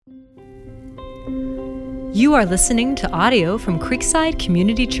You are listening to audio from Creekside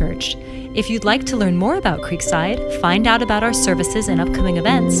Community Church. If you'd like to learn more about Creekside, find out about our services and upcoming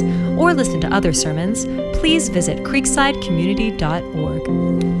events, or listen to other sermons, please visit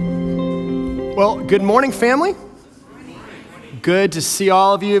creeksidecommunity.org. Well, good morning, family. Good to see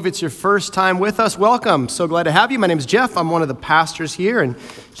all of you. If it's your first time with us, welcome. So glad to have you. My name is Jeff. I'm one of the pastors here, and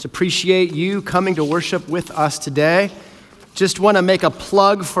just appreciate you coming to worship with us today. Just want to make a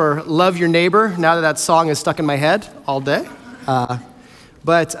plug for Love Your Neighbor, now that song is stuck in my head all day.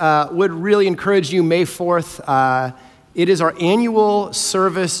 But would really encourage you, May 4th, it is our annual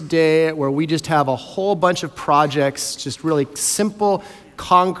service day where we just have a whole bunch of projects, just really simple,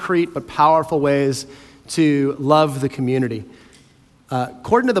 concrete, but powerful ways to love the community.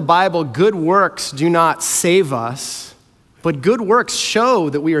 According to the Bible, good works do not save us, but good works show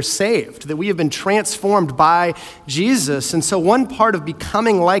that we are saved, that we have been transformed by Jesus. And so one part of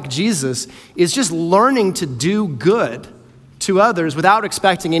becoming like Jesus is just learning to do good to others without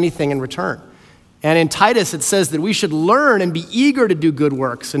expecting anything in return. And in Titus, it says that we should learn and be eager to do good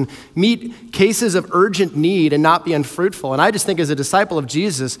works and meet cases of urgent need and not be unfruitful. And I just think as a disciple of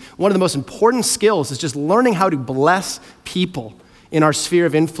Jesus, one of the most important skills is just learning how to bless people in our sphere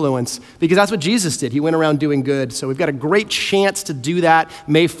of influence, because that's what Jesus did. He went around doing good. So we've got a great chance to do that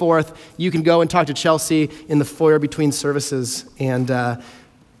May 4th. You can go and talk to Chelsea in the foyer between services and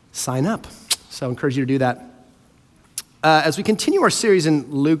sign up. So I encourage you to do that. As we continue our series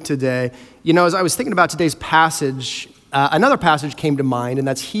in Luke today, you know, as I was thinking about today's passage, another passage came to mind, and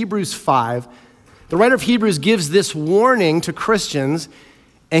that's Hebrews 5. The writer of Hebrews gives this warning to Christians,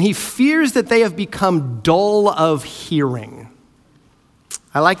 and he fears that they have become dull of hearing.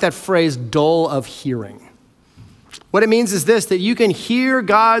 I like that phrase, dull of hearing. What it means is this, that you can hear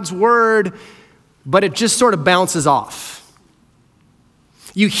God's word, but it just sort of bounces off.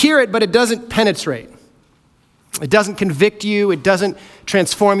 You hear it, but it doesn't penetrate. It doesn't convict you. It doesn't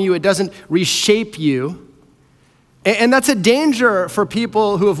transform you. It doesn't reshape you. And that's a danger for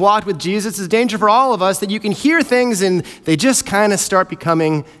people who have walked with Jesus. It's a danger for all of us that you can hear things and they just kind of start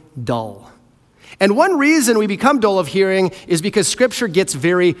becoming dull. And one reason we become dull of hearing is because Scripture gets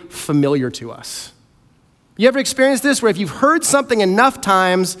very familiar to us. You ever experienced this, where if you've heard something enough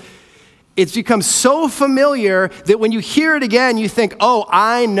times, it's become so familiar that when you hear it again, you think, oh,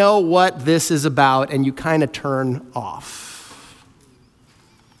 I know what this is about, and you kind of turn off.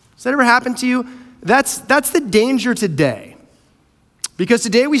 Has that ever happened to you? That's the danger today. Because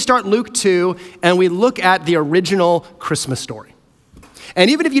today we start Luke 2, and we look at the original Christmas story. And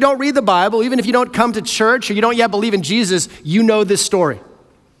even if you don't read the Bible, even if you don't come to church or you don't yet believe in Jesus, you know this story.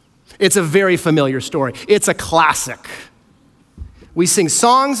 It's a very familiar story. It's a classic. We sing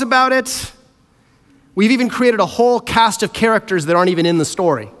songs about it. We've even created a whole cast of characters that aren't even in the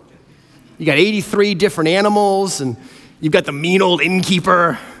story. You got 83 different animals, and you've got the mean old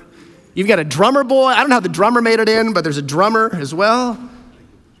innkeeper. You've got a drummer boy. I don't know how the drummer made it in, but there's a drummer as well.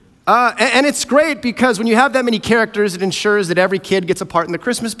 And it's great because when you have that many characters, it ensures that every kid gets a part in the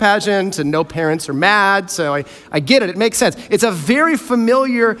Christmas pageant and no parents are mad. So I get it. It makes sense. It's a very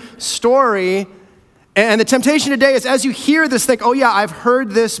familiar story. And the temptation today is as you hear this, think, oh yeah, I've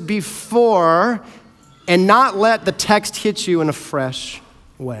heard this before, and not let the text hit you in a fresh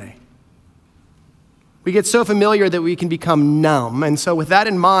way. We get so familiar that we can become numb. And so with that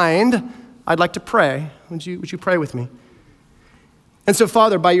in mind, I'd like to pray. Would you pray with me? And so,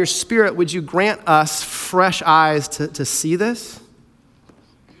 Father, by your Spirit, would you grant us fresh eyes to see this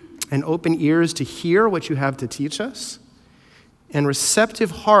and open ears to hear what you have to teach us and receptive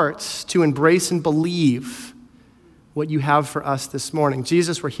hearts to embrace and believe what you have for us this morning.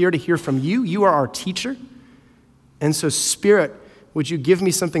 Jesus, we're here to hear from you. You are our teacher. And so, Spirit, would you give me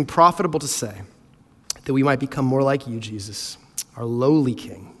something profitable to say that we might become more like you, Jesus, our lowly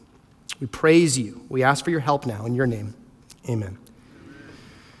King. We praise you. We ask for your help now in your name. Amen.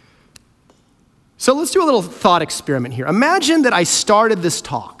 So let's do a little thought experiment here. Imagine that I started this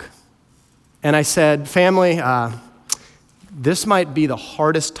talk and I said, family, this might be the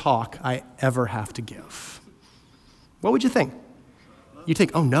hardest talk I ever have to give. What would you think? You'd think,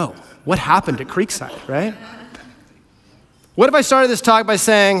 oh no, what happened at Creekside, right? What if I started this talk by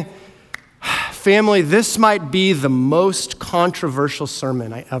saying, family, this might be the most controversial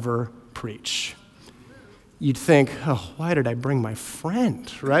sermon I ever preach? You'd think, oh, why did I bring my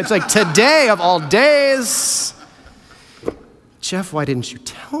friend, right? It's like today of all days. Jeff, why didn't you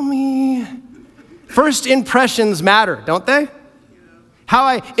tell me? First impressions matter, don't they? How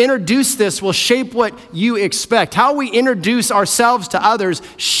I introduce this will shape what you expect. How we introduce ourselves to others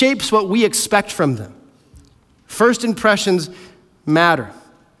shapes what we expect from them. First impressions matter.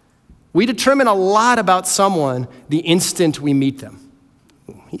 We determine a lot about someone the instant we meet them.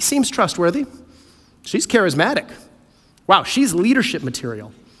 He seems trustworthy. She's charismatic. Wow, she's leadership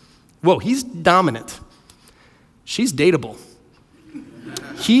material. Whoa, he's dominant. She's dateable.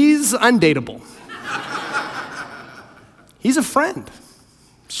 He's undateable. He's a friend.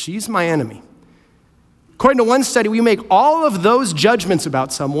 She's my enemy. According to one study, we make all of those judgments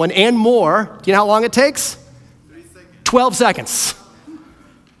about someone and more. Do you know how long it takes? 12 seconds.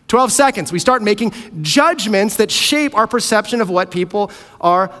 12 seconds. We start making judgments that shape our perception of what people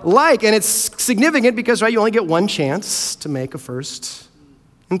are like. And it's significant because, right, you only get one chance to make a first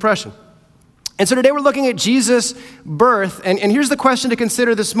impression. And so today we're looking at Jesus' birth. And here's the question to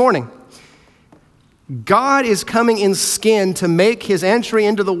consider this morning. God is coming in skin to make his entry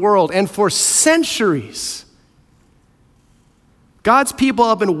into the world. And for centuries, God's people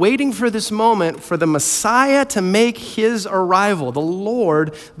have been waiting for this moment for the Messiah to make his arrival, the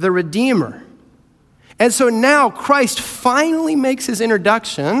Lord, the Redeemer. And so now Christ finally makes his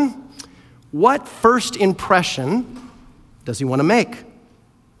introduction. What first impression does he want to make?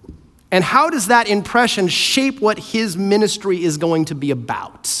 And how does that impression shape what his ministry is going to be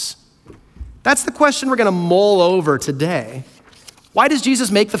about? That's the question we're going to mull over today. Why does Jesus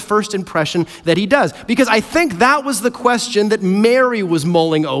make the first impression that he does? Because I think that was the question that Mary was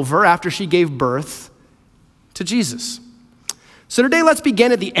mulling over after she gave birth to Jesus. So today, let's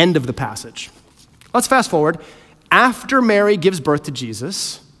begin at the end of the passage. Let's fast forward. After Mary gives birth to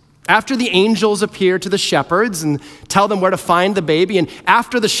Jesus, after the angels appear to the shepherds and tell them where to find the baby, and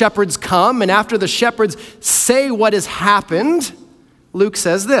after the shepherds come, and after the shepherds say what has happened, Luke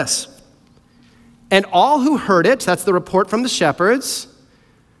says this. And all who heard it, that's the report from the shepherds,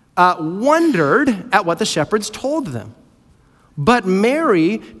 wondered at what the shepherds told them. But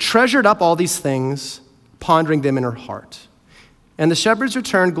Mary treasured up all these things, pondering them in her heart. And the shepherds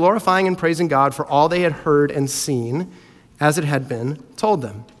returned, glorifying and praising God for all they had heard and seen, as it had been told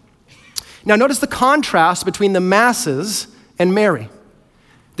them. Now notice the contrast between the masses and Mary.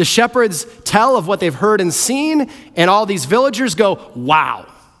 The shepherds tell of what they've heard and seen, and all these villagers go, wow,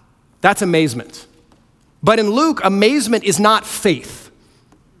 that's amazement. But in Luke, amazement is not faith.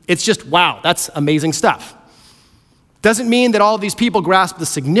 It's just, wow, that's amazing stuff. Doesn't mean that all of these people grasp the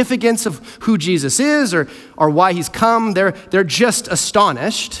significance of who Jesus is or why he's come. They're just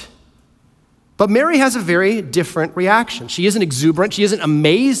astonished. But Mary has a very different reaction. She isn't exuberant. She isn't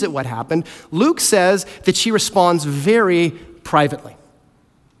amazed at what happened. Luke says that she responds very privately.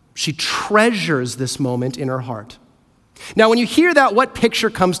 She treasures this moment in her heart. Now, when you hear that, what picture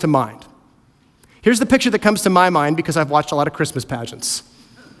comes to mind? Here's the picture that comes to my mind because I've watched a lot of Christmas pageants.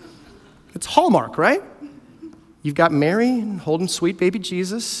 It's Hallmark, right? You've got Mary holding sweet baby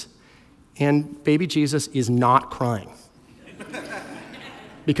Jesus, and baby Jesus is not crying.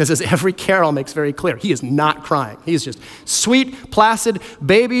 Because as every carol makes very clear, he is not crying. He's just sweet, placid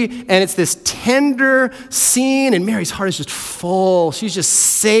baby, and it's this tender scene, and Mary's heart is just full. She's just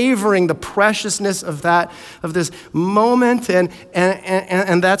savoring the preciousness of this moment,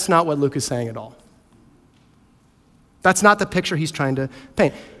 and that's not what Luke is saying at all. That's not the picture he's trying to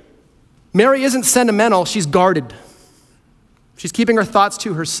paint. Mary isn't sentimental, she's guarded. She's keeping her thoughts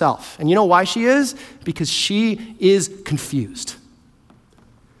to herself. And you know why she is? Because she is confused.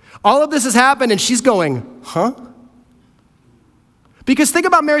 All of this has happened and she's going, huh? Because think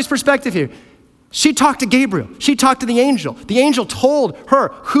about Mary's perspective here. She talked to Gabriel. She talked to the angel. The angel told her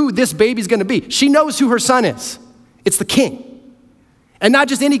who this baby's going to be. She knows who her son is. It's the king. And not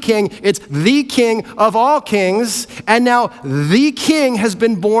just any king, it's the king of all kings. And now the king has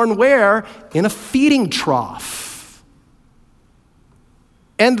been born where? In a feeding trough.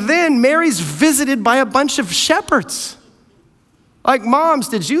 And then Mary's visited by a bunch of shepherds. Like, moms,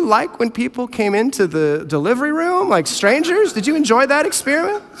 did you like when people came into the delivery room? Like strangers? Did you enjoy that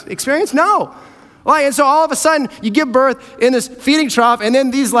experience? No. Like, and so all of a sudden, you give birth in this feeding trough, and then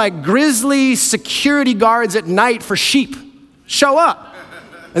these like grisly security guards at night for sheep show up.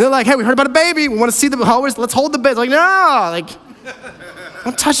 And they're like, hey, we heard about a baby. We want to see the hallways. Let's hold the baby. Like, no, like,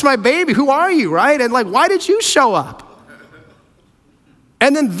 don't touch my baby. Who are you, right? And like, why did you show up?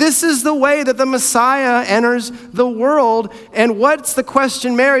 And then this is the way that the Messiah enters the world. And what's the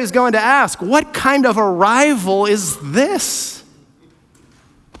question Mary is going to ask? What kind of arrival is this?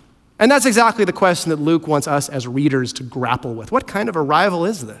 And that's exactly the question that Luke wants us as readers to grapple with. What kind of arrival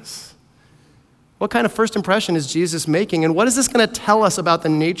is this? What kind of first impression is Jesus making? And what is this going to tell us about the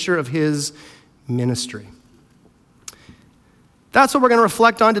nature of his ministry? That's what we're going to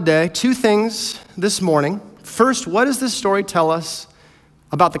reflect on today. Two things this morning. First, what does this story tell us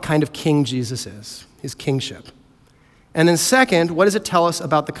about the kind of king Jesus is, his kingship? And then second, what does it tell us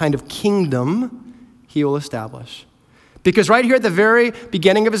about the kind of kingdom he will establish? Because right here at the very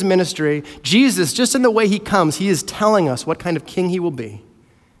beginning of his ministry, Jesus, just in the way he comes, he is telling us what kind of king he will be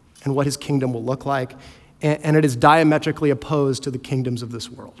and what his kingdom will look like. And it is diametrically opposed to the kingdoms of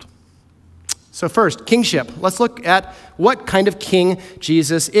this world. So first, kingship. Let's look at what kind of king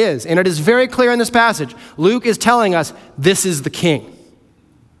Jesus is. And it is very clear in this passage. Luke is telling us this is the king.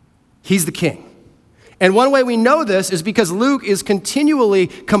 He's the king. And one way we know this is because Luke is continually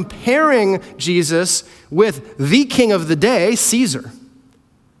comparing Jesus with the king of the day, Caesar,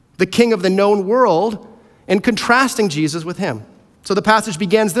 the king of the known world, and contrasting Jesus with him. So the passage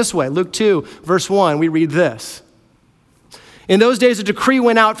begins this way. Luke 2, verse 1, we read this. In those days, a decree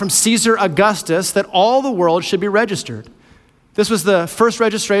went out from Caesar Augustus that all the world should be registered. This was the first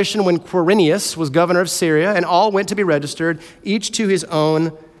registration when Quirinius was governor of Syria, and all went to be registered, each to his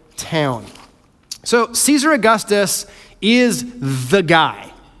own town. So Caesar Augustus is the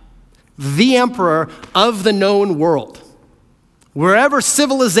guy, the emperor of the known world. Wherever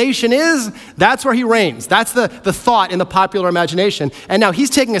civilization is, that's where he reigns. That's the thought in the popular imagination. And now he's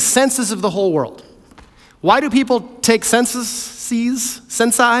taking a census of the whole world. Why do people take censuses?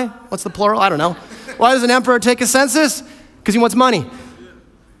 Censi? What's the plural? I don't know. Why does an emperor take a census? Because he wants money.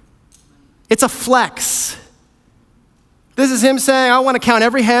 It's a flex. This is him saying, I want to count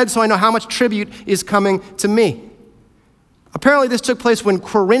every head so I know how much tribute is coming to me. Apparently this took place when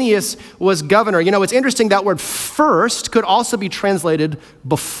Quirinius was governor. You know, it's interesting that word first could also be translated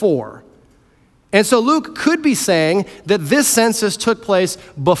before. And so Luke could be saying that this census took place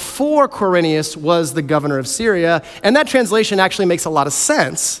before Quirinius was the governor of Syria. And that translation actually makes a lot of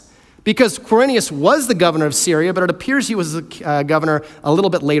sense because Quirinius was the governor of Syria, but it appears he was the governor a little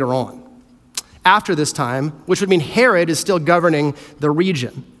bit later on. After this time, which would mean Herod is still governing the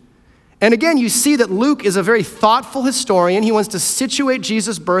region. And again, you see that Luke is a very thoughtful historian. He wants to situate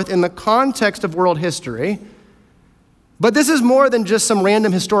Jesus' birth in the context of world history. But this is more than just some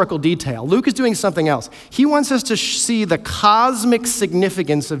random historical detail. Luke is doing something else. He wants us to see the cosmic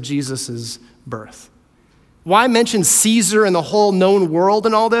significance of Jesus' birth. Why mention Caesar and the whole known world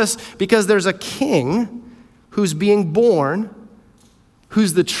and all this? Because there's a king who's being born,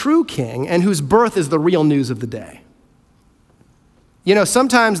 who's the true king, and whose birth is the real news of the day. You know,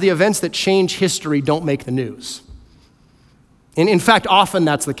 sometimes the events that change history don't make the news. And in fact, often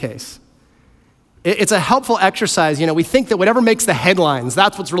that's the case. It's a helpful exercise. You know, we think that whatever makes the headlines,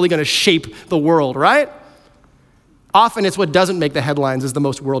 that's what's really going to shape the world, right? Often it's what doesn't make the headlines is the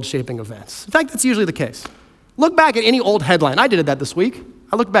most world-shaping events. In fact, that's usually the case. Look back at any old headline. I did that this week.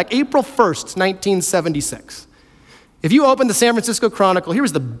 I looked back April 1st, 1976. If you open the San Francisco Chronicle, here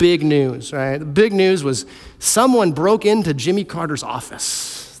was the big news, right? The big news was someone broke into Jimmy Carter's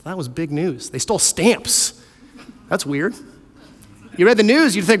office. That was big news. They stole stamps. That's weird. You read the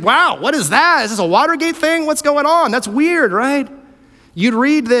news, you'd think, wow, what is that? Is this a Watergate thing? What's going on? That's weird, right? You'd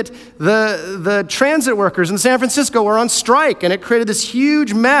read that the transit workers in San Francisco were on strike, and it created this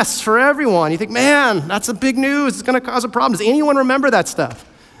huge mess for everyone. You think, man, that's a big news. It's going to cause a problem. Does anyone remember that stuff?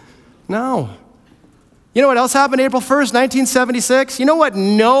 No. You know what else happened April 1st, 1976? You know what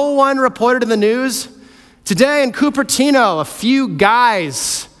no one reported in the news? Today in Cupertino, a few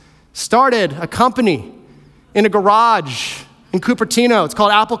guys started a company in a garage in Cupertino. It's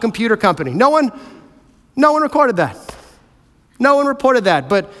called Apple Computer Company. No one recorded that. No one reported that,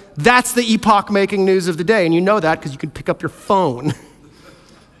 but that's the epoch-making news of the day, and you know that because you can pick up your phone,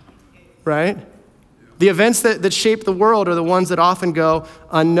 right? The events that shape the world are the ones that often go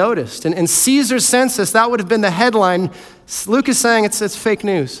unnoticed. And Caesar's census, that would have been the headline. Luke is saying it's fake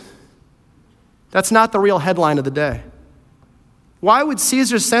news. That's not the real headline of the day. Why would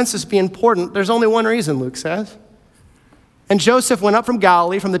Caesar's census be important? There's only one reason, Luke says. And Joseph went up from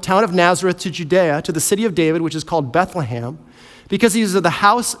Galilee, from the town of Nazareth to Judea, to the city of David, which is called Bethlehem, because he is of the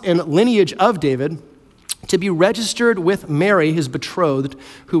house and lineage of David, to be registered with Mary, his betrothed,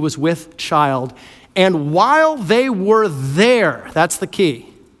 who was with child. And while they were there, that's the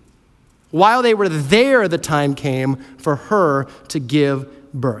key, while they were there, the time came for her to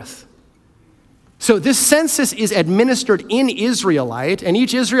give birth. So this census is administered in Israelite, and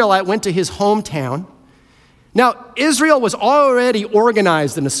each Israelite went to his hometown. Now, Israel was already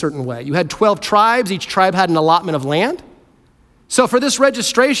organized in a certain way. You had 12 tribes. Each tribe had an allotment of land. So for this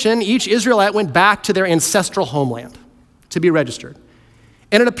registration, each Israelite went back to their ancestral homeland to be registered.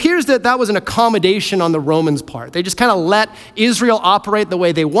 And it appears that that was an accommodation on the Romans' part. They just kind of let Israel operate the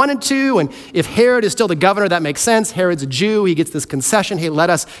way they wanted to. And if Herod is still the governor, that makes sense. Herod's a Jew. He gets this concession. Hey, let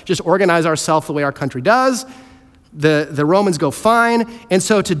us just organize ourselves the way our country does. The Romans go fine. And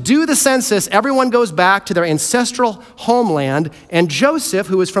so to do the census, everyone goes back to their ancestral homeland. And Joseph,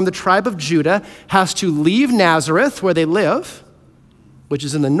 who is from the tribe of Judah, has to leave Nazareth, where they live, which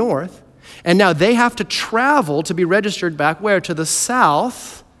is in the north. And now they have to travel to be registered back where? To the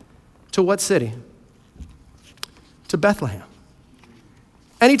south. To what city? To Bethlehem.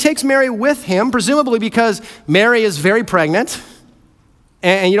 And he takes Mary with him, presumably because Mary is very pregnant.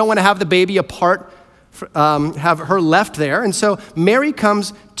 And you don't want to have the baby apart, have her left there. And so Mary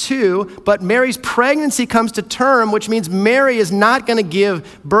comes too, but Mary's pregnancy comes to term, which means Mary is not going to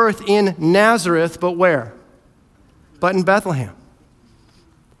give birth in Nazareth, but where? But in Bethlehem.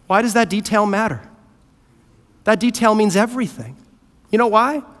 Why does that detail matter? That detail means everything. You know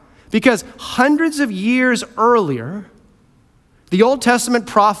why? Because hundreds of years earlier, the Old Testament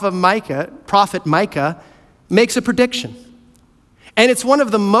prophet Micah makes a prediction. And it's one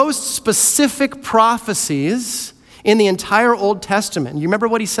of the most specific prophecies in the entire Old Testament. You remember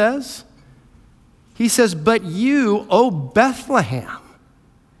what he says? He says, "But you, O Bethlehem,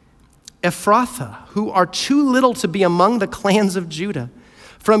 Ephrathah, who are too little to be among the clans of Judah,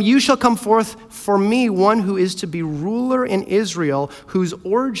 from you shall come forth for me one who is to be ruler in Israel, whose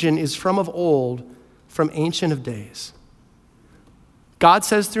origin is from of old, from ancient of days." God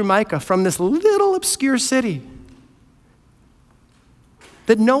says through Micah, from this little obscure city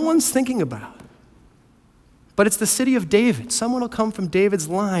that no one's thinking about. But it's the city of David. Someone will come from David's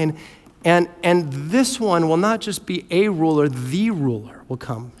line, and this one will not just be a ruler, the ruler will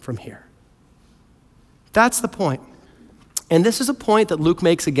come from here. That's the point. And this is a point that Luke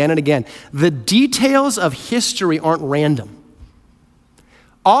makes again and again. The details of history aren't random.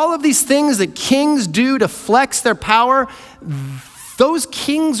 All of these things that kings do to flex their power, those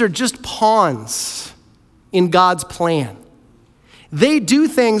kings are just pawns in God's plan. They do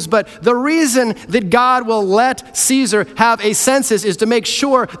things, but the reason that God will let Caesar have a census is to make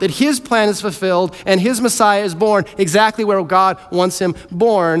sure that his plan is fulfilled and his Messiah is born exactly where God wants him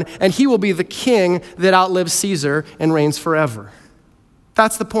born, and he will be the king that outlives Caesar and reigns forever.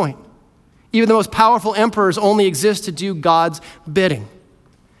 That's the point. Even the most powerful emperors only exist to do God's bidding.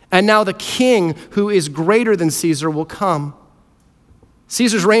 And now the king who is greater than Caesar will come.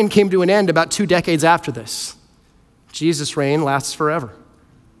 Caesar's reign came to an end about 2 decades after this. Jesus' reign lasts forever.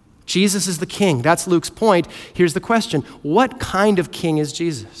 Jesus is the king. That's Luke's point. Here's the question. What kind of king is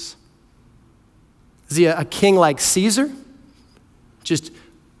Jesus? Is he a king like Caesar? Just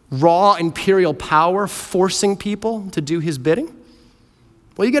raw imperial power forcing people to do his bidding?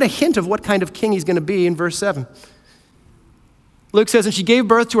 Well, you get a hint of what kind of king he's going to be in verse 7. Luke says, "And she gave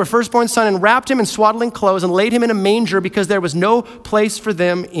birth to her firstborn son and wrapped him in swaddling clothes and laid him in a manger because there was no place for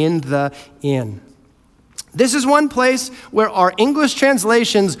them in the inn." This is one place where our English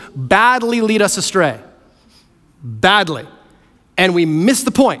translations badly lead us astray. Badly. And we miss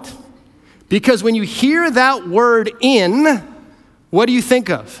the point. Because when you hear that word "inn," what do you think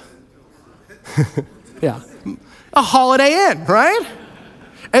of? Yeah. A Holiday Inn, right?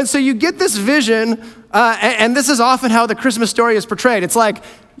 And so you get this vision, and this is often how the Christmas story is portrayed. It's like,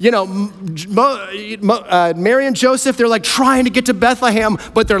 Mary and Joseph, they're like trying to get to Bethlehem,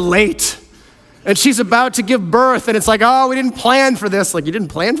 but they're late. And she's about to give birth, and it's like, oh, we didn't plan for this. Like, you didn't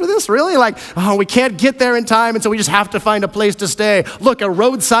plan for this? Really? Like, oh, we can't get there in time, and so we just have to find a place to stay. Look, a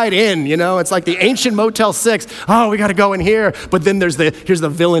roadside inn, it's like the ancient Motel 6. Oh, we got to go in here. But then here's the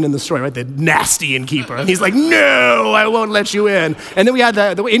villain in the story, right? The nasty innkeeper. And he's like, no, I won't let you in. And then we had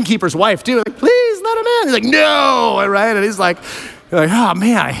the innkeeper's wife, too. Like, please let him in. He's like, no, right? And he's like, oh,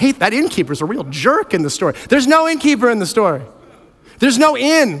 man, I hate that innkeeper's a real jerk in the story. There's no innkeeper in the story. There's no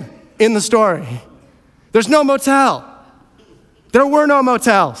inn in the story. There's no motel. There were no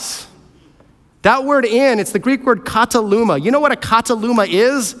motels. That word "inn," it's the Greek word kataluma. You know what a kataluma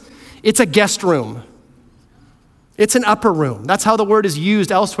is? It's a guest room. It's an upper room. That's how the word is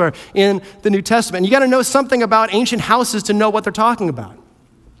used elsewhere in the New Testament. And you got to know something about ancient houses to know what they're talking about.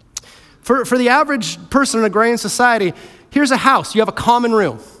 For the average person in agrarian society, here's a house. You have a common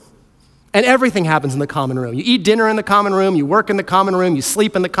room. And everything happens in the common room. You eat dinner in the common room, you work in the common room, you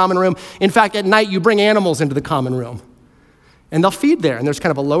sleep in the common room. In fact, at night, you bring animals into the common room. And they'll feed there. And there's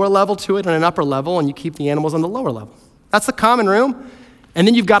kind of a lower level to it and an upper level, and you keep the animals on the lower level. That's the common room. And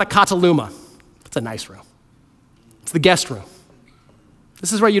then you've got a kataluma. It's a nice room. It's the guest room.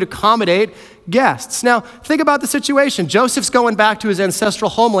 This is where you'd accommodate guests. Now, think about the situation. Joseph's going back to his ancestral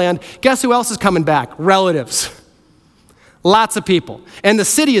homeland. Guess who else is coming back? Relatives. Lots of people. And the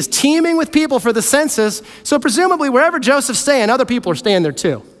city is teeming with people for the census, so presumably wherever Joseph's staying, other people are staying there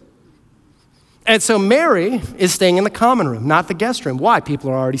too. And so Mary is staying in the common room, not the guest room. Why? People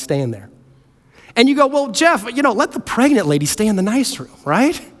are already staying there. And you go, well, Jeff, let the pregnant lady stay in the nice room,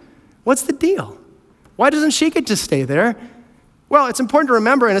 right? What's the deal? Why doesn't she get to stay there? Well, it's important to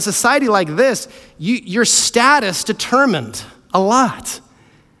remember in a society like this, your status determined a lot.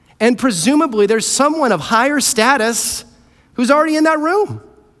 And presumably there's someone of higher status who's already in that room.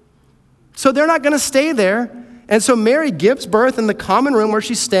 So they're not going to stay there. And so Mary gives birth in the common room where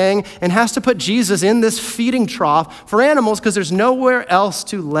she's staying and has to put Jesus in this feeding trough for animals because there's nowhere else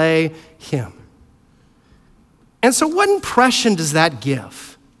to lay him. And so what impression does that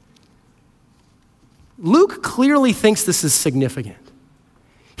give? Luke clearly thinks this is significant.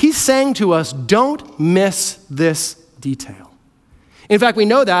 He's saying to us, don't miss this detail. In fact, we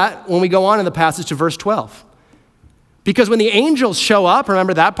know that when we go on in the passage to verse 12. Because when the angels show up,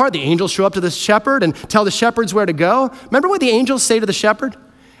 remember that part? The angels show up to the shepherd and tell the shepherds where to go. Remember what the angels say to the shepherd?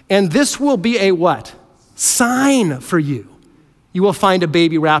 And this will be a what? Sign for you. You will find a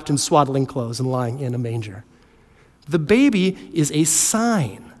baby wrapped in swaddling clothes and lying in a manger. The baby is a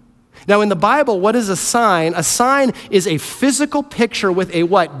sign. Now in the Bible, what is a sign? A sign is a physical picture with a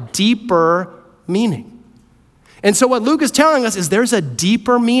what? Deeper meaning. And so what Luke is telling us is there's a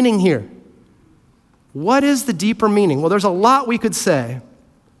deeper meaning here. What is the deeper meaning? Well, there's a lot we could say,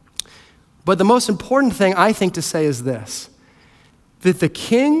 but the most important thing I think to say is this, that the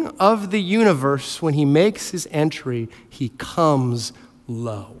King of the universe, when he makes his entry, he comes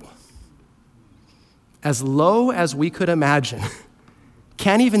low. As low as we could imagine.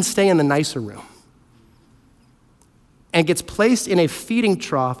 Can't even stay in the nicer room. And gets placed in a feeding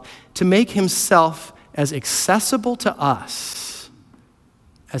trough to make himself as accessible to us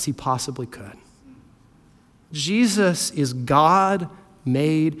as he possibly could. Jesus is God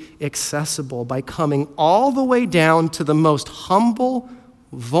made accessible by coming all the way down to the most humble,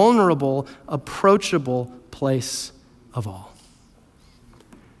 vulnerable, approachable place of all.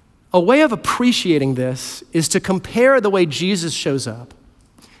 A way of appreciating this is to compare the way Jesus shows up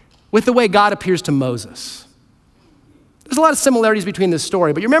with the way God appears to Moses. There's a lot of similarities between this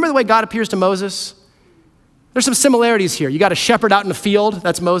story, but you remember the way God appears to Moses? There's some similarities here. You got a shepherd out in the field,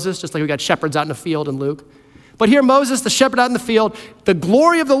 that's Moses, just like we got shepherds out in the field in Luke. But here Moses, the shepherd out in the field, the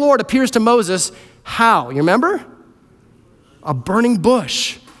glory of the Lord appears to Moses. How? You remember? A burning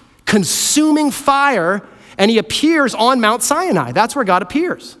bush, consuming fire, and he appears on Mount Sinai. That's where God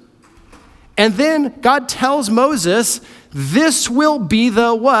appears. And then God tells Moses, this will be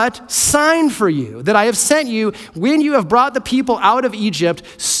the what? Sign for you, that I have sent you. When you have brought the people out of Egypt,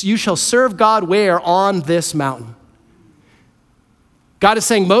 you shall serve God where? On this mountain. God is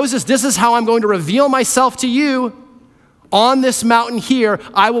saying, Moses, this is how I'm going to reveal myself to you. On this mountain here,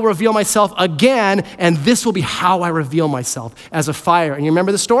 I will reveal myself again, and this will be how I reveal myself, as a fire. And you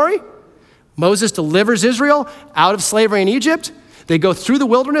remember the story? Moses delivers Israel out of slavery in Egypt. They go through the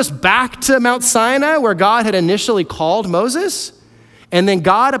wilderness back to Mount Sinai where God had initially called Moses. And then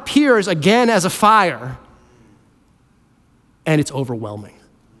God appears again as a fire. And it's overwhelming.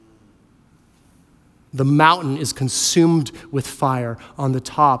 The mountain is consumed with fire on the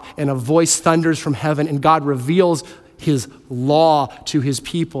top. And a voice thunders from heaven. And God reveals his law to his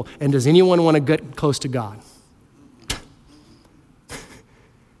people. And does anyone want to get close to God?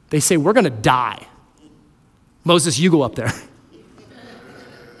 They say, we're going to die. Moses, you go up there.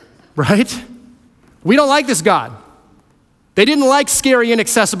 Right? We don't like this God. They didn't like scary,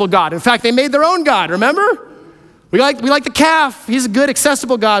 inaccessible God. In fact, they made their own God, remember? We like the calf. He's a good,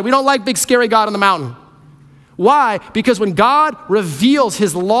 accessible God. We don't like big, scary God on the mountain. Why? Because when God reveals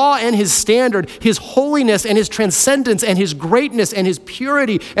his law and his standard, his holiness and his transcendence and his greatness and his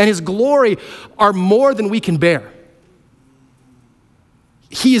purity and his glory are more than we can bear.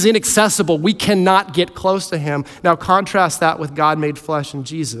 He is inaccessible. We cannot get close to him. Now contrast that with God made flesh in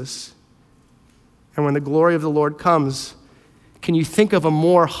Jesus. And when the glory of the Lord comes, can you think of a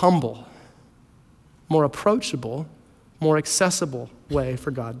more humble, more approachable, more accessible way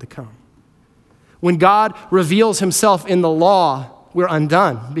for God to come? When God reveals himself in the law, we're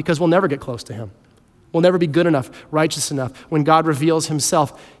undone because we'll never get close to him. We'll never be good enough, righteous enough. When God reveals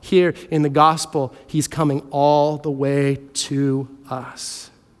himself here in the gospel, he's coming all the way to us.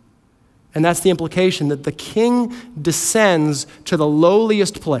 And that's the implication, that the king descends to the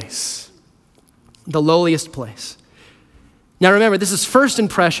lowliest place. The lowliest place. Now remember, this is first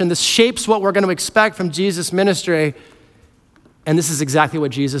impression. This shapes what we're going to expect from Jesus' ministry. And this is exactly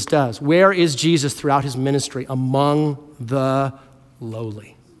what Jesus does. Where is Jesus throughout his ministry? Among the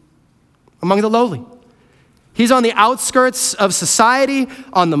lowly. Among the lowly. He's on the outskirts of society,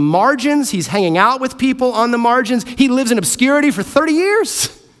 on the margins. He's hanging out with people on the margins. He lives in obscurity for 30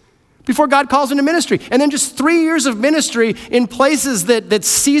 years before God calls him to ministry. And then just 3 years of ministry in places that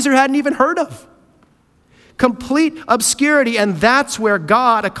Caesar hadn't even heard of. complete obscurity, and that's where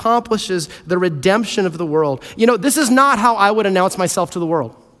God accomplishes the redemption of the world. You know, this is not how I would announce myself to the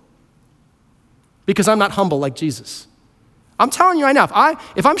world, because I'm not humble like Jesus. I'm telling you right now,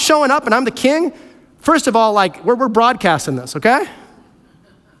 if I'm showing up and I'm the king, first of all, like, we're broadcasting this, okay?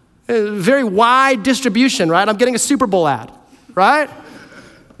 Very wide distribution, right? I'm getting a Super Bowl ad, right?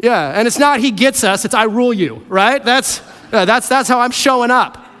 Yeah, and it's not he gets us, it's I rule you, right? That's how I'm showing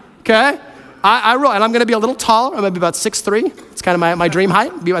up, okay? I rule, and I'm gonna be a little taller. I'm gonna be about 6'3". It's kind of my dream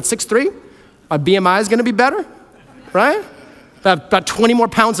height, be about 6'3". My BMI is gonna be better, right? About 20 more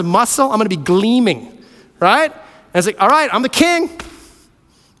pounds of muscle. I'm gonna be gleaming, right? And it's like, all right, I'm the king.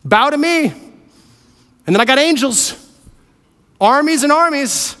 Bow to me. And then I got angels, armies and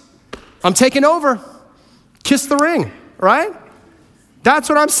armies. I'm taking over. Kiss the ring, right? That's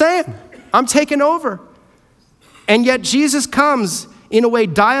what I'm saying. I'm taking over. And yet Jesus comes in a way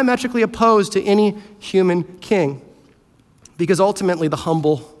diametrically opposed to any human king, because ultimately the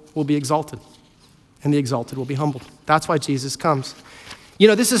humble will be exalted and the exalted will be humbled. That's why Jesus comes. You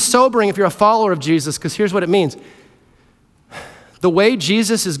know, this is sobering if you're a follower of Jesus, because here's what it means. The way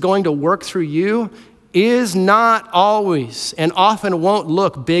Jesus is going to work through you is not always and often won't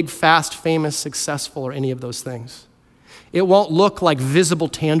look big, fast, famous, successful, or any of those things. It won't look like visible,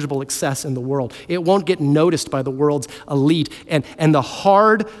 tangible success in the world. It won't get noticed by the world's elite. And the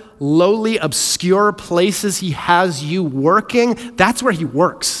hard, lowly, obscure places he has you working, that's where he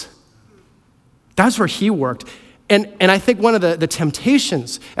works. That's where he worked. And I think one of the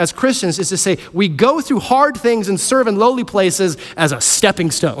temptations as Christians is to say, we go through hard things and serve in lowly places as a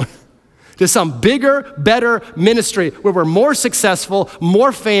stepping stone to some bigger, better ministry where we're more successful,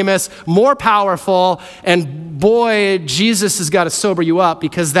 more famous, more powerful, and boy, Jesus has got to sober you up,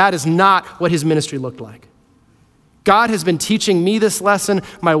 because that is not what his ministry looked like. God has been teaching me this lesson,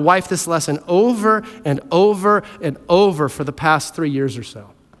 my wife this lesson, over and over and over for the past 3 years or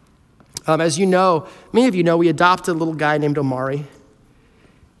so. As you know, many of you know, we adopted a little guy named Omari.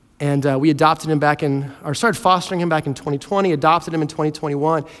 And we adopted him started fostering him back in 2020, adopted him in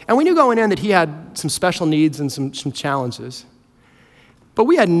 2021. And we knew going in that he had some special needs and some challenges. But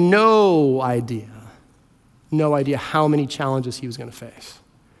we had no idea how many challenges he was going to face.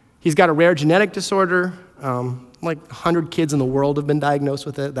 He's got a rare genetic disorder. Like 100 kids in the world have been diagnosed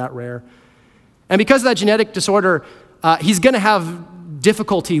with it, that rare. And because of that genetic disorder, he's going to have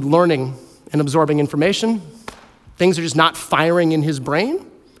difficulty learning and absorbing information. Things are just not firing in his brain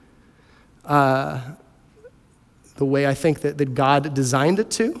the way I think that God designed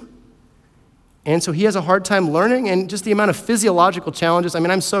it to. And so he has a hard time learning, and just the amount of physiological challenges. I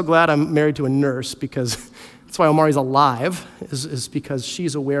mean, I'm so glad I'm married to a nurse, because that's why Omari's alive, is because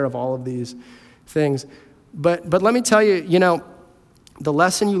she's aware of all of these things. But let me tell you, you know, the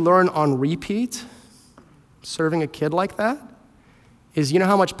lesson you learn on repeat, serving a kid like that, is you know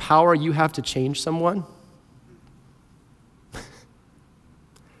how much power you have to change someone?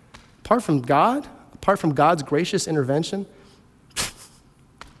 Apart from God's gracious intervention,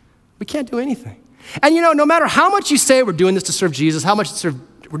 we can't do anything. And you know, no matter how much you say we're doing this to serve Jesus,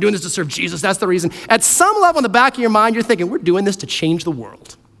 we're doing this to serve Jesus, that's the reason, at some level in the back of your mind, you're thinking, we're doing this to change the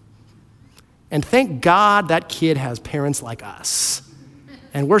world. And thank God that kid has parents like us.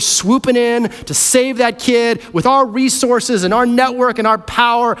 And we're swooping in to save that kid with our resources and our network and our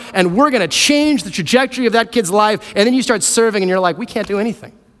power, and we're gonna change the trajectory of that kid's life. And then you start serving and you're like, we can't do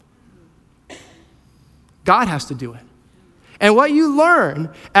anything. God has to do it. And what you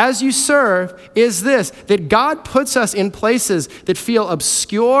learn as you serve is this, that God puts us in places that feel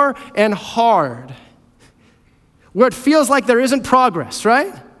obscure and hard, where it feels like there isn't progress,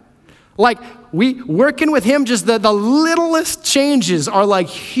 right? Like we working with him, just the littlest changes are like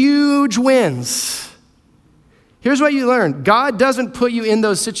huge wins. Here's what you learn. God doesn't put you in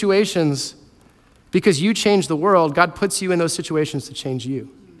those situations because you change the world. God puts you in those situations to change you.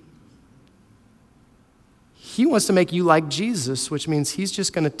 He wants to make you like Jesus, which means he's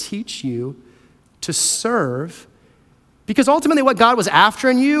just going to teach you to serve, because ultimately what God was after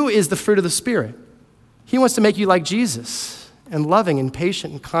in you is the fruit of the Spirit. He wants to make you like Jesus, and loving and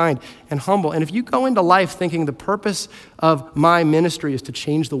patient and kind and humble. And if you go into life thinking the purpose of my ministry is to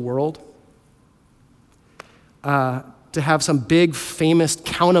change the world, to have some big, famous,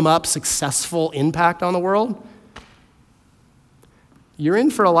 count 'em up, successful impact on the world, you're in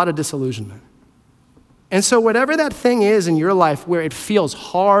for a lot of disillusionment. And so whatever that thing is in your life where it feels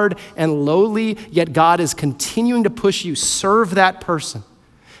hard and lowly, yet God is continuing to push you, serve that person.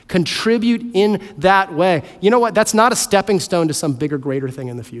 Contribute in that way. You know what? That's not a stepping stone to some bigger, greater thing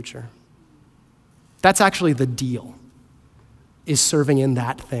in the future. That's actually the deal. is serving in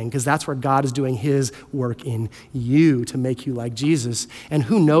that thing, because that's where God is doing his work in you to make you like Jesus. And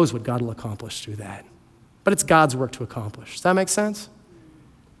who knows what God will accomplish through that. But it's God's work to accomplish. Does that make sense?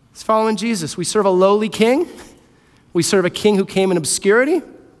 It's following Jesus. We serve a lowly king. We serve a king who came in obscurity.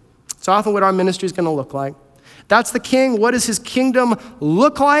 It's often what our ministry is going to look like. That's the king. What does his kingdom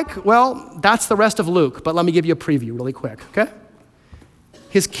look like? Well, that's the rest of Luke, but let me give you a preview really quick, okay?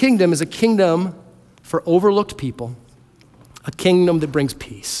 His kingdom is a kingdom for overlooked people, a kingdom that brings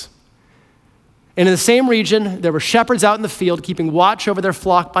peace. And in the same region, there were shepherds out in the field keeping watch over their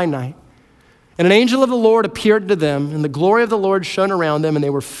flock by night. And an angel of the Lord appeared to them, and the glory of the Lord shone around them, and they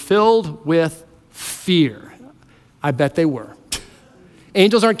were filled with fear. I bet they were.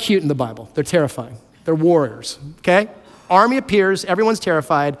 Angels aren't cute in the Bible. They're terrifying. They're warriors, okay? Army appears, everyone's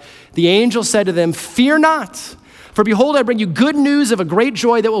terrified. The angel said to them, "Fear not, for behold, I bring you good news of a great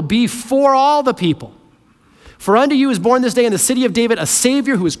joy that will be for all the people. For unto you is born this day in the city of David a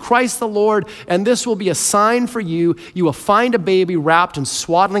Savior who is Christ the Lord, and this will be a sign for you. You will find a baby wrapped in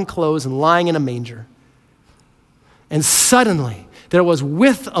swaddling clothes and lying in a manger." And suddenly there was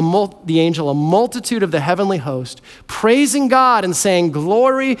with the angel a multitude of the heavenly host, praising God and saying,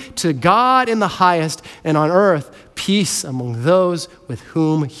 "Glory to God in the highest, and on earth peace among those with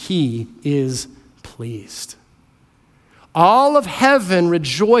whom he is pleased." All of heaven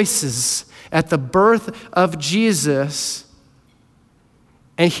rejoices at the birth of Jesus.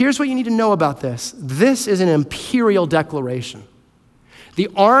 And here's what you need to know about this. This is an imperial declaration. The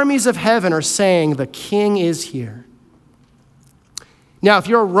armies of heaven are saying the king is here. Now, if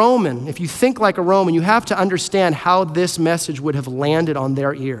you're a Roman, if you think like a Roman, you have to understand how this message would have landed on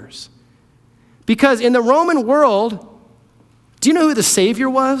their ears. Because in the Roman world, do you know who the Savior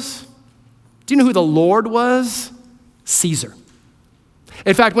was? Do you know who the Lord was? Caesar.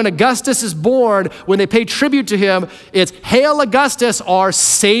 In fact, when Augustus is born, when they pay tribute to him, it's "Hail Augustus, our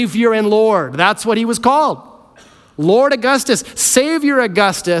Savior and Lord." That's what he was called. Lord Augustus, Savior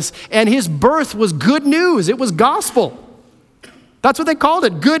Augustus, and his birth was good news. It was gospel. That's what they called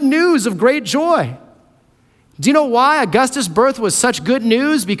it, good news of great joy. Do you know why Augustus' birth was such good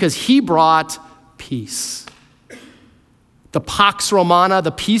news? Because he brought peace. The Pax Romana,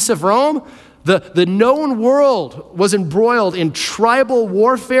 the peace of Rome. The known world was embroiled in tribal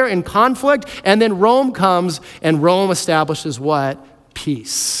warfare and conflict, and then Rome comes, and Rome establishes what?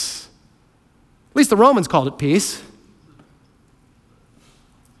 Peace. At least the Romans called it peace.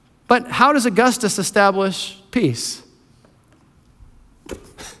 But how does Augustus establish peace?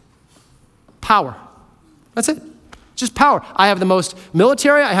 Power. That's it. Just power. I have the most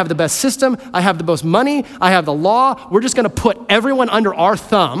military, I have the best system, I have the most money, I have the law. We're just going to put everyone under our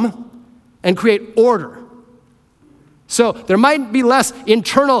thumb and create order. So there might be less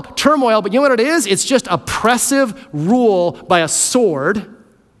internal turmoil, but you know what it is? It's just oppressive rule by a sword,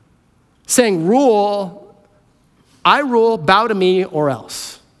 saying rule, I rule, bow to me or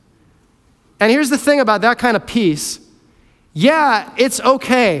else. And here's the thing about that kind of peace. Yeah, it's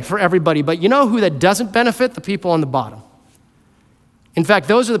okay for everybody, but you know who that doesn't benefit? The people on the bottom. In fact,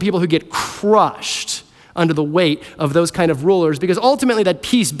 those are the people who get crushed under the weight of those kind of rulers, because ultimately that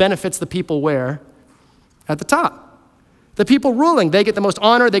peace benefits the people where? At the top. The people ruling, they get the most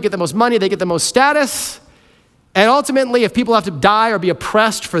honor, they get the most money, they get the most status. And ultimately, if people have to die or be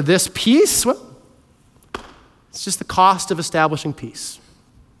oppressed for this peace, well, it's just the cost of establishing peace.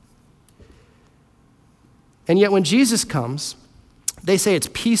 And yet when Jesus comes, they say it's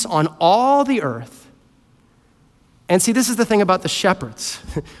peace on all the earth. And see, this is the thing about the shepherds.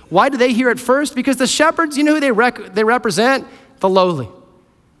 Why do they hear it first? Because the shepherds, you know who they represent? The lowly.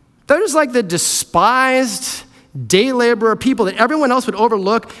 They're just like the despised day laborer people that everyone else would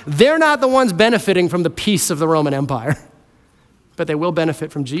overlook. They're not the ones benefiting from the peace of the Roman Empire. But they will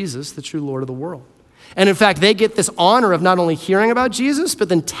benefit from Jesus, the true Lord of the world. And in fact, they get this honor of not only hearing about Jesus, but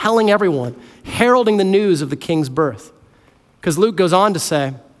then telling everyone, heralding the news of the king's birth. Because Luke goes on to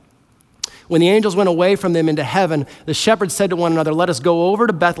say, when the angels went away from them into heaven, the shepherds said to one another, "Let us go over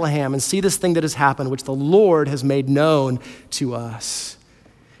to Bethlehem and see this thing that has happened, which the Lord has made known to us."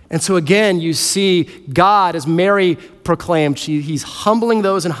 And so again, you see God, as Mary proclaimed, he's humbling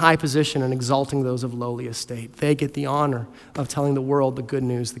those in high position and exalting those of lowly estate. They get the honor of telling the world the good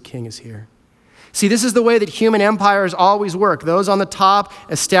news, the king is here. See, this is the way that human empires always work. Those on the top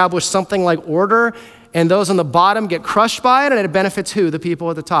establish something like order, and those on the bottom get crushed by it, and it benefits who? The people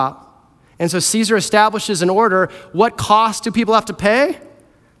at the top. And so Caesar establishes an order. What cost do people have to pay?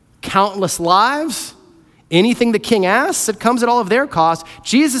 Countless lives. Anything the king asks, it comes at all of their cost.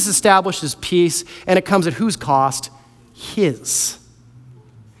 Jesus establishes peace, and it comes at whose cost? His.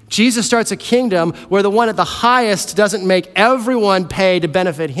 Jesus starts a kingdom where the one at the highest doesn't make everyone pay to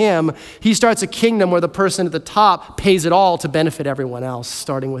benefit him. He starts a kingdom where the person at the top pays it all to benefit everyone else,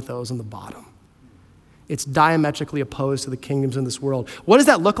 starting with those on the bottom. It's diametrically opposed to the kingdoms in this world. What does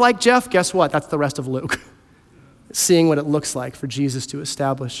that look like, Jeff? Guess what? That's the rest of Luke. Seeing what it looks like for Jesus to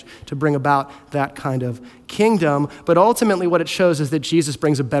establish, to bring about that kind of kingdom. But ultimately what it shows is that Jesus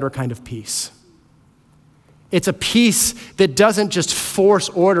brings a better kind of peace. It's a peace that doesn't just force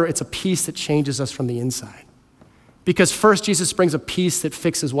order, it's a peace that changes us from the inside. Because first, Jesus brings a peace that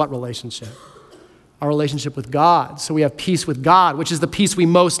fixes what relationship? Our relationship with God. So we have peace with God, which is the peace we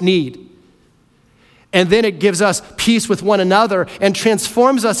most need. And then it gives us peace with one another and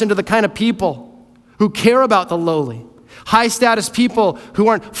transforms us into the kind of people who care about the lowly. High status people who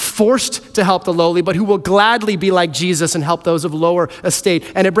aren't forced to help the lowly, but who will gladly be like Jesus and help those of lower estate.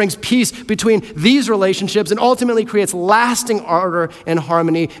 And it brings peace between these relationships and ultimately creates lasting order and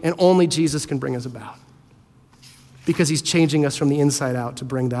harmony, and only Jesus can bring us about. Because he's changing us from the inside out to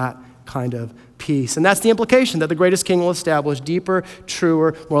bring that kind of peace. And that's the implication, that the greatest king will establish deeper,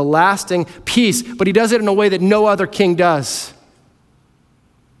 truer, more lasting peace. But he does it in a way that no other king does.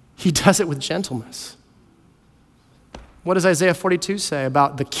 He does it with gentleness. What does Isaiah 42 say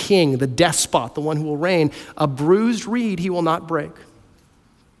about the king, the despot, the one who will reign? A bruised reed he will not break,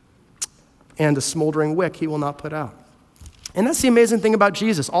 and a smoldering wick he will not put out. And that's the amazing thing about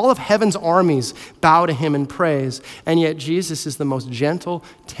Jesus. All of heaven's armies bow to him in praise, and yet Jesus is the most gentle,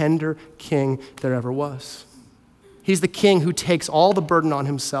 tender king there ever was. He's the king who takes all the burden on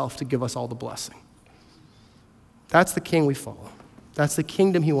himself to give us all the blessing. That's the king we follow. That's the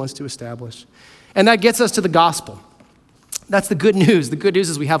kingdom he wants to establish. And that gets us to the gospel. That's the good news. The good news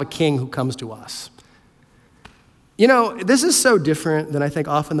is we have a king who comes to us. You know, this is so different than I think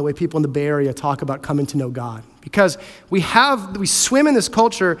often the way people in the Bay Area talk about coming to know God. Because we swim in this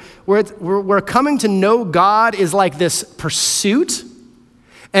culture where coming to know God is like this pursuit,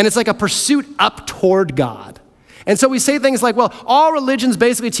 and it's like a pursuit up toward God. And so we say things like, well, all religions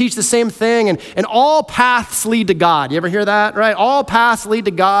basically teach the same thing, and all paths lead to God. You ever hear that, right? All paths lead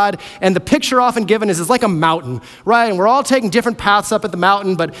to God, and the picture often given is it's like a mountain, right? And we're all taking different paths up at the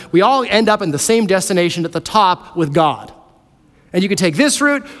mountain, but we all end up in the same destination at the top with God. And you can take this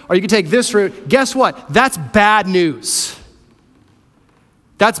route, or you can take this route. Guess what? That's bad news.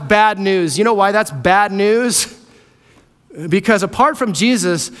 That's bad news. You know why that's bad news? Because apart from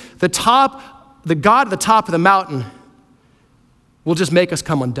Jesus, the God at the top of the mountain will just make us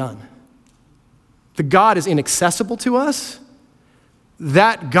come undone. The God is inaccessible to us.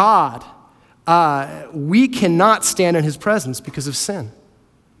 That God, we cannot stand in his presence because of sin.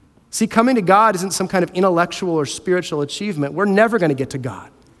 See, coming to God isn't some kind of intellectual or spiritual achievement. We're never going to get to God.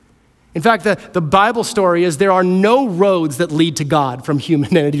 In fact, the Bible story is there are no roads that lead to God from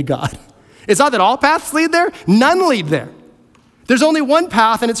humanity to God. It's not that all paths lead there. None lead there. There's only one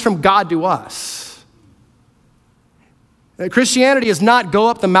path, and it's from God to us. Christianity is not go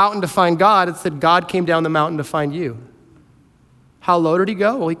up the mountain to find God. It's that God came down the mountain to find you. How low did he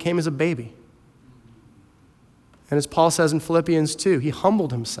go? Well, he came as a baby. And as Paul says in Philippians 2, he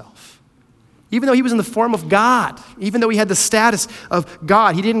humbled himself. Even though he was in the form of God, even though he had the status of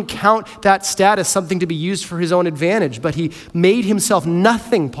God, he didn't count that status something to be used for his own advantage, but he made himself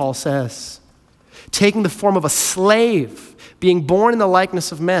nothing, Paul says, taking the form of a slave, being born in the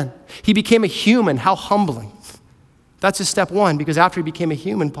likeness of men. He became a human. How humbling. That's just step one, because after he became a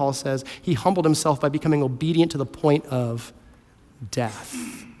human, Paul says, he humbled himself by becoming obedient to the point of death.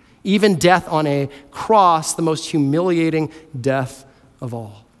 Even death on a cross, the most humiliating death of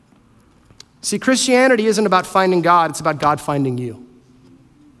all. See, Christianity isn't about finding God, it's about God finding you.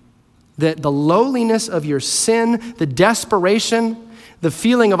 That the lowliness of your sin, the desperation, the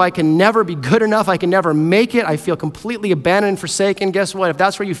feeling of I can never be good enough, I can never make it, I feel completely abandoned and forsaken. Guess what? If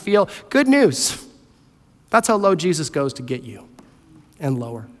that's where you feel, good news. That's how low Jesus goes to get you, and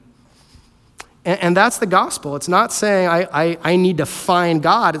lower. And that's the gospel. It's not saying I need to find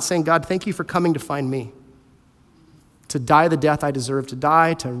God. It's saying, God, thank you for coming to find me, to die the death I deserve to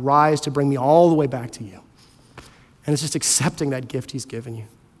die, to rise, to bring me all the way back to you. And it's just accepting that gift he's given you.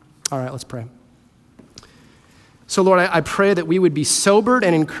 All right, let's pray. So, Lord, I pray that we would be sobered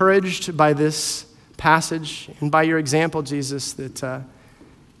and encouraged by this passage and by your example, Jesus, that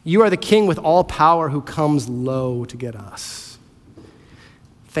you are the King with all power who comes low to get us.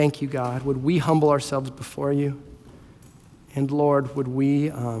 Thank you, God. Would we humble ourselves before you? And Lord, would we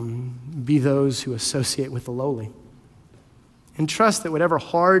be those who associate with the lowly? And trust that whatever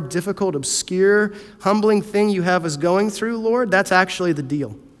hard, difficult, obscure, humbling thing you have us going through, Lord, that's actually the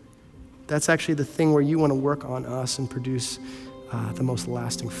deal. That's actually the thing where you want to work on us and produce the most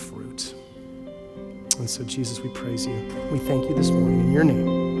lasting fruit. And so, Jesus, we praise you. We thank you this morning in your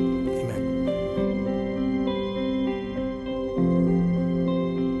name.